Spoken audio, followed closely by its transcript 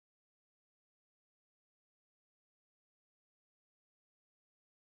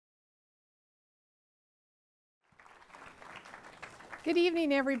Good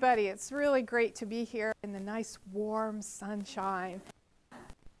evening, everybody. It's really great to be here in the nice, warm sunshine. I'm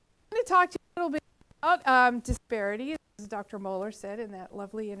going to talk to you a little bit about disparities, as Dr. Moeller said in that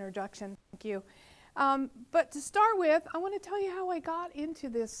lovely introduction. Thank you. But to start with, I want to tell you how I got into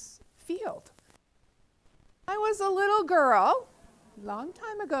this field. I was a little girl, a long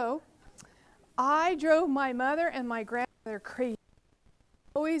time ago. I drove my mother and my grandmother crazy.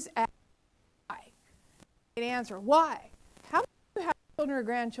 Always asked why. They'd answer, why? How do you have children or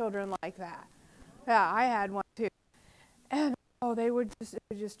grandchildren like that? Yeah, I had one too. And oh, they would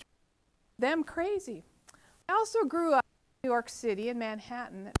just them crazy. I also grew up in New York City in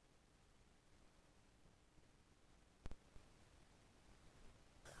Manhattan.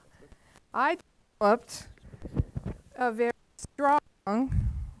 I developed a very strong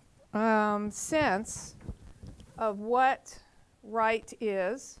sense of what right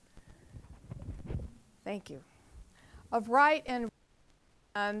is. Thank you. Of right and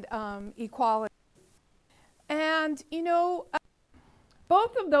equality. And, you know,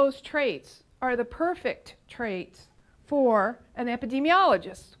 both of those traits are the perfect traits for an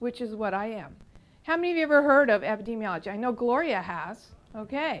epidemiologist, which is what I am. How many of you ever heard of epidemiology? I know Gloria has.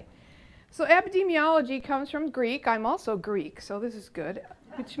 Okay. So epidemiology comes from Greek. I'm also Greek, so this is good,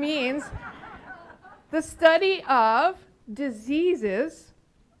 which means the study of diseases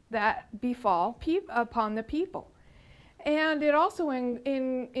that befall upon the people. And it also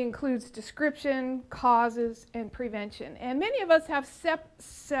includes description, causes, and prevention. And many of us have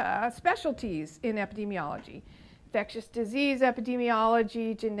specialties in epidemiology: infectious disease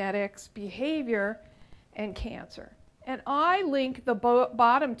epidemiology, genetics, behavior, and cancer. And I link the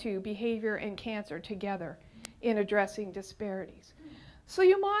bottom two, behavior and cancer, together in addressing disparities. So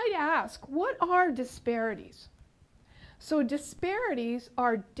you might ask, what are disparities? So disparities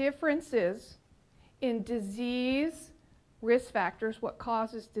are differences in disease risk factors, what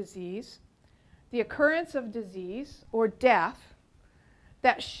causes disease, the occurrence of disease or death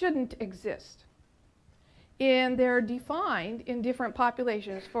that shouldn't exist. And they're defined in different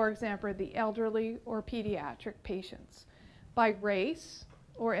populations, for example, the elderly or pediatric patients, by race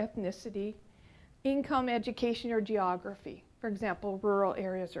or ethnicity, income, education, or geography, for example, rural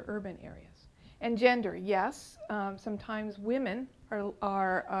areas or urban areas. And gender, yes, sometimes women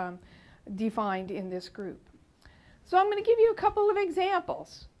are defined in this group. So I'm going to give you a couple of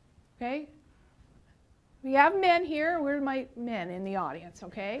examples, okay? We have men here. Where are my men in the audience,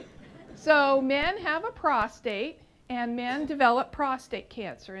 okay? So men have a prostate, and men develop prostate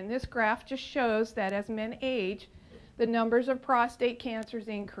cancer. And this graph just shows that as men age, the numbers of prostate cancers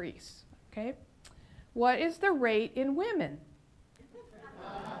increase, okay? What is the rate in women?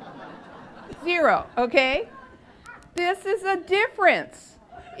 0, okay? This is a difference.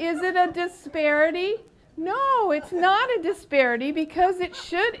 Is it a disparity? No, it's not a disparity because it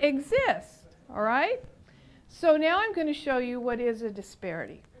should exist, all right? So now I'm going to show you what is a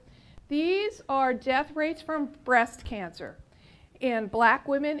disparity. These are death rates from breast cancer in black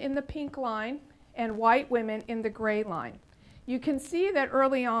women in the pink line and white women in the gray line. You can see that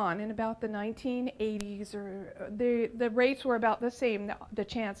early on in about the 1980s, the rates were about the same, the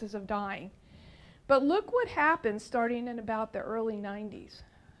chances of dying. But look what happened starting in about the early 90s.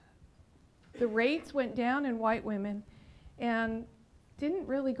 The rates went down in white women and didn't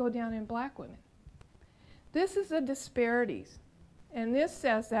really go down in black women. This is the disparities. And this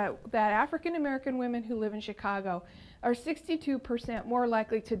says that African American women who live in Chicago are 62% more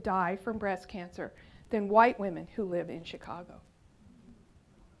likely to die from breast cancer than white women who live in Chicago.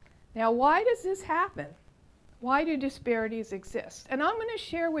 Now, why does this happen? Why do disparities exist? And I'm going to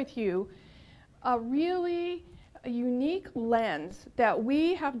share with you a really unique lens that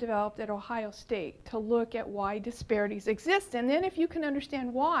we have developed at Ohio State to look at why disparities exist. And then if you can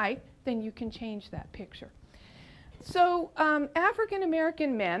understand why, then you can change that picture. So African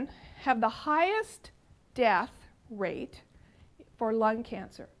American men have the highest death rate for lung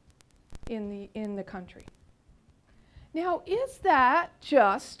cancer in the country. Now, is that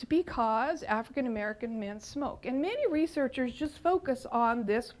just because African American men smoke? And many researchers just focus on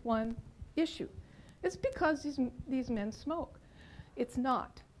this one issue. It's because these men smoke. It's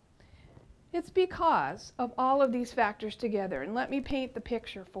not. It's because of all of these factors together. And let me paint the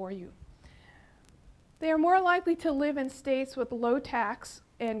picture for you. They are more likely to live in states with low tax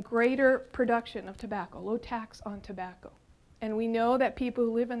and greater production of tobacco, low tax on tobacco. And we know that people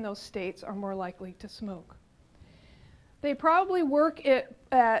who live in those states are more likely to smoke. They probably work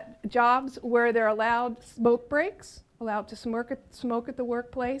at jobs where they're allowed smoke breaks, allowed to smoke at the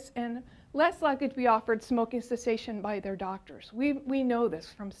workplace, and less likely to be offered smoking cessation by their doctors. We know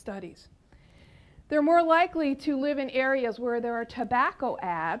this from studies. They're more likely to live in areas where there are tobacco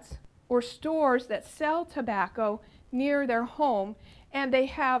ads or stores that sell tobacco near their home, and they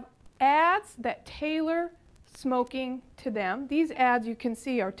have ads that tailor smoking to them. These ads, you can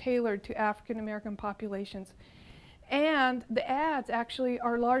see, are tailored to African American populations, and the ads actually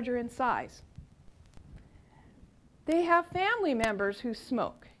are larger in size. They have family members who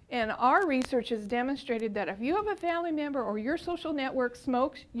smoke, and our research has demonstrated that if you have a family member or your social network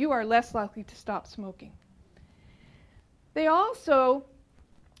smokes, you are less likely to stop smoking. They also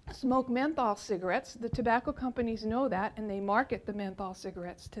smoke menthol cigarettes. The tobacco companies know that, and they market the menthol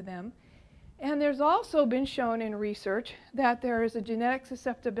cigarettes to them. And there's also been shown in research that there is a genetic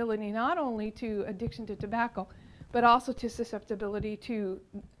susceptibility not only to addiction to tobacco, but also to susceptibility to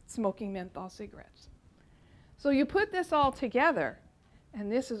smoking menthol cigarettes. So you put this all together,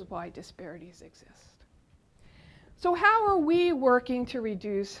 and this is why disparities exist. So how are we working to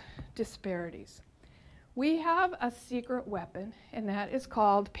reduce disparities? We have a secret weapon, and that is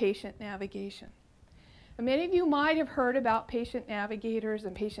called patient navigation. And many of you might have heard about patient navigators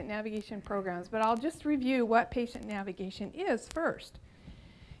and patient navigation programs, but I'll just review what patient navigation is first.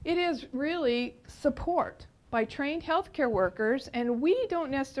 It is really support by trained healthcare workers, and we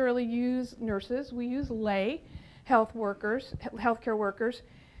don't necessarily use nurses, we use lay healthcare workers,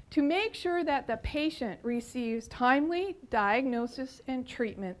 to make sure that the patient receives timely diagnosis and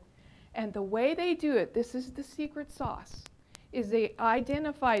treatment. And the way they do it, this is the secret sauce, is they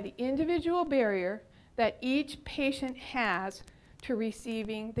identify the individual barrier that each patient has to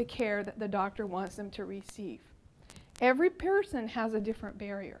receiving the care that the doctor wants them to receive. Every person has a different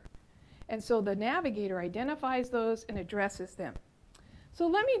barrier. And so the navigator identifies those and addresses them. So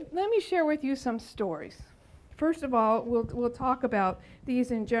let me share with you some stories. First of all, we'll talk about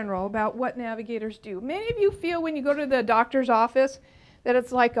these in general, about what navigators do. Many of you feel when you go to the doctor's office that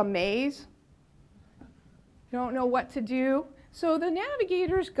it's like a maze. You don't know what to do. So the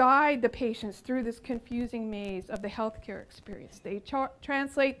navigators guide the patients through this confusing maze of the healthcare experience. They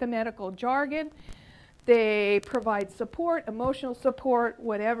translate the medical jargon. They provide support, emotional support,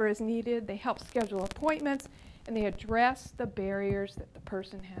 whatever is needed. They help schedule appointments, and they address the barriers that the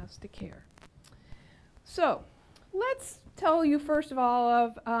person has to care. So let's tell you first of all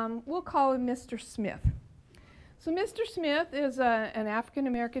of, we'll call him Mr. Smith. So Mr. Smith is an African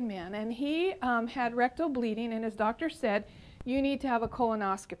American man, and he had rectal bleeding, and his doctor said, you need to have a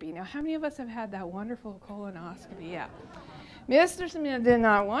colonoscopy. Now, how many of us have had that wonderful colonoscopy? Yeah. Mr. Smith did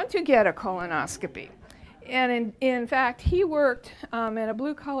not want to get a colonoscopy. And in fact, he worked at a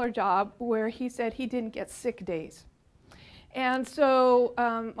blue-collar job where he said he didn't get sick days. And so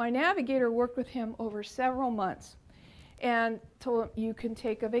my navigator worked with him over several months and told him, you can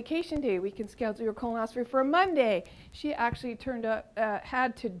take a vacation day. We can schedule your colonoscopy for a Monday. She actually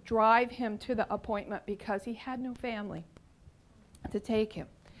had to drive him to the appointment because he had no family to take him.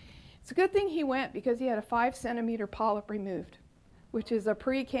 It's a good thing he went because he had a 5-centimeter polyp removed, which is a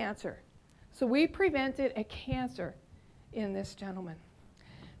pre-cancer. So we prevented a cancer in this gentleman.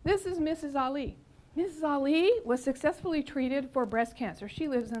 This is Mrs. Ali. Mrs. Ali was successfully treated for breast cancer. She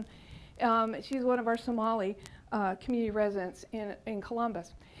lives in, she's one of our Somali community residents in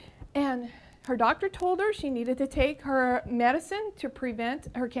Columbus. And her doctor told her she needed to take her medicine to prevent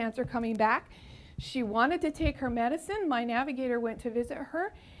her cancer coming back. She wanted to take her medicine. My navigator went to visit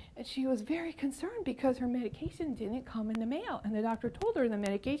her, and she was very concerned because her medication didn't come in the mail. And the doctor told her the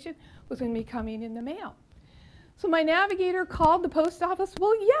medication was going to be coming in the mail. So my navigator called the post office.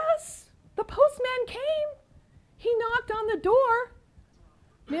 Well, yes, the postman came. He knocked on the door.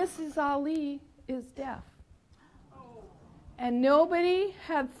 Mrs. Ali is deaf. And nobody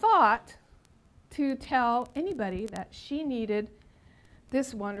had thought to tell anybody that she needed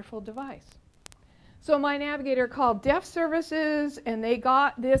this wonderful device. So my navigator called deaf services, and they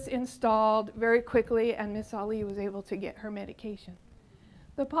got this installed very quickly, and Miss Ali was able to get her medication.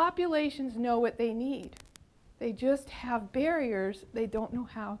 The populations know what they need. They just have barriers they don't know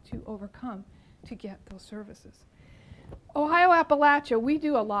how to overcome to get those services. Ohio Appalachia, we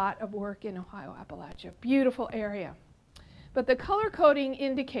do a lot of work in Ohio Appalachia, beautiful area. But the color coding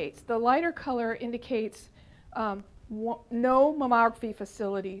indicates, the lighter color indicates no mammography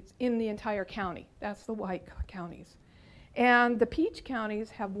facilities in the entire county. That's the white counties. And the peach counties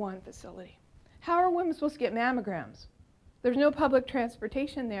have one facility. How are women supposed to get mammograms? There's no public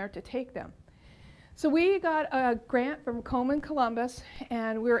transportation there to take them. So we got a grant from Coleman Columbus,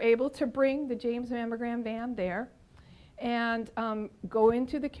 and we were able to bring the James mammogram van there and go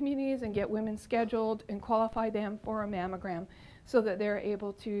into the communities and get women scheduled and qualify them for a mammogram so that they're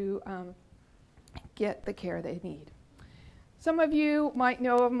able to get the care they need. Some of you might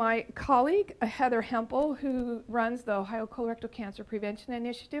know of my colleague, Heather Hempel, who runs the Ohio Colorectal Cancer Prevention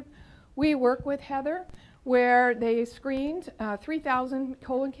Initiative. We work with Heather, where they screened 3,000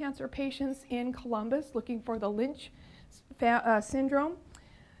 colon cancer patients in Columbus looking for the Lynch syndrome.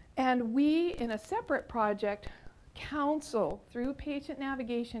 And we, in a separate project, counsel through patient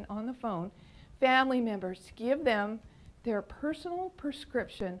navigation on the phone family members to give them their personal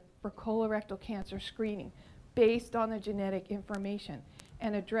prescription for colorectal cancer screening based on the genetic information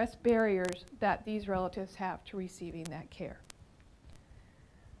and address barriers that these relatives have to receiving that care.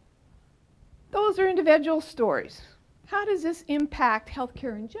 Those are individual stories. How does this impact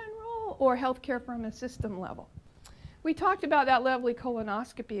healthcare in general or healthcare from a system level? We talked about that lovely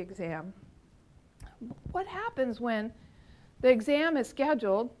colonoscopy exam. What happens when the exam is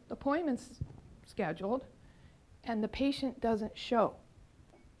scheduled, the appointment's scheduled, and the patient doesn't show?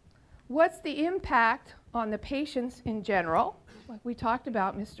 What's the impact on the patients in general? Like we talked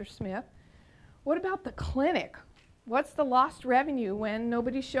about, Mr. Smith. What about the clinic? What's the lost revenue when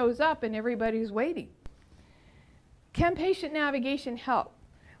nobody shows up and everybody's waiting? Can patient navigation help?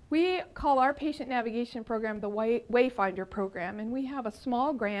 We call our patient navigation program the Wayfinder program, and we have a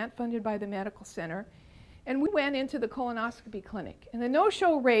small grant funded by the medical center. And we went into the colonoscopy clinic, and the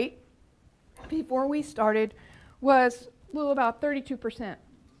no-show rate before we started was about 32%.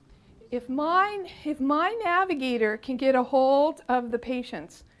 If my navigator can get a hold of the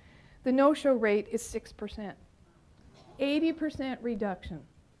patients, the no-show rate is 6%. 80% reduction.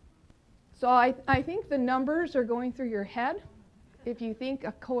 So I think the numbers are going through your head if you think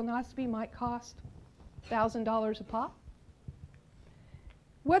a colonoscopy might cost $1,000 a pop.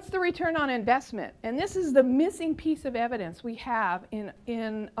 What's the return on investment? And this is the missing piece of evidence we have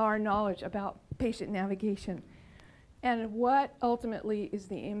in our knowledge about patient navigation. And what ultimately is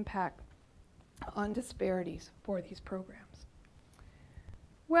the impact on disparities for these programs?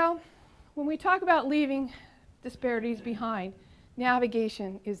 Well, when we talk about leaving disparities behind,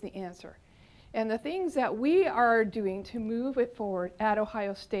 navigation is the answer. And the things that we are doing to move it forward at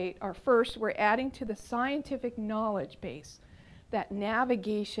Ohio State are, first, we're adding to the scientific knowledge base that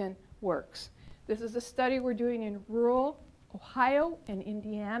navigation works. This is a study we're doing in rural Ohio and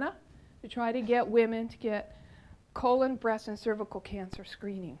Indiana to try to get women to get colon, breast, and cervical cancer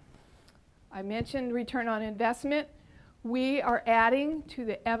screening. I mentioned return on investment. We are adding to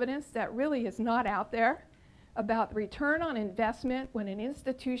the evidence that really is not out there about return on investment when an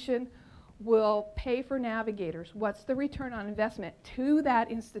institution will pay for navigators. What's the return on investment to that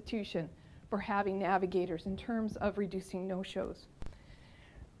institution for having navigators in terms of reducing no-shows?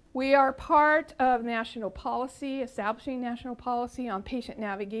 We are part of national policy, establishing national policy on patient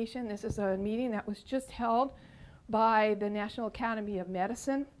navigation. This is a meeting that was just held by the National Academy of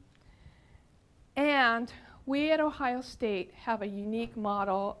Medicine. And we at Ohio State have a unique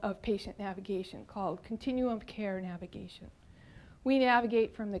model of patient navigation called continuum of care navigation. We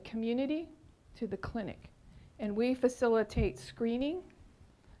navigate from the community to the clinic, and we facilitate screening,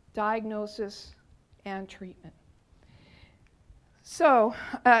 diagnosis, and treatment. So,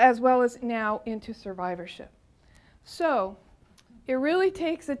 as well as now into survivorship. So, it really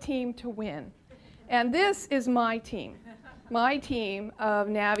takes a team to win. And this is my team of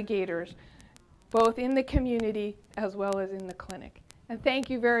navigators, both in the community as well as in the clinic. And thank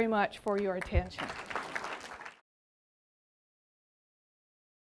you very much for your attention.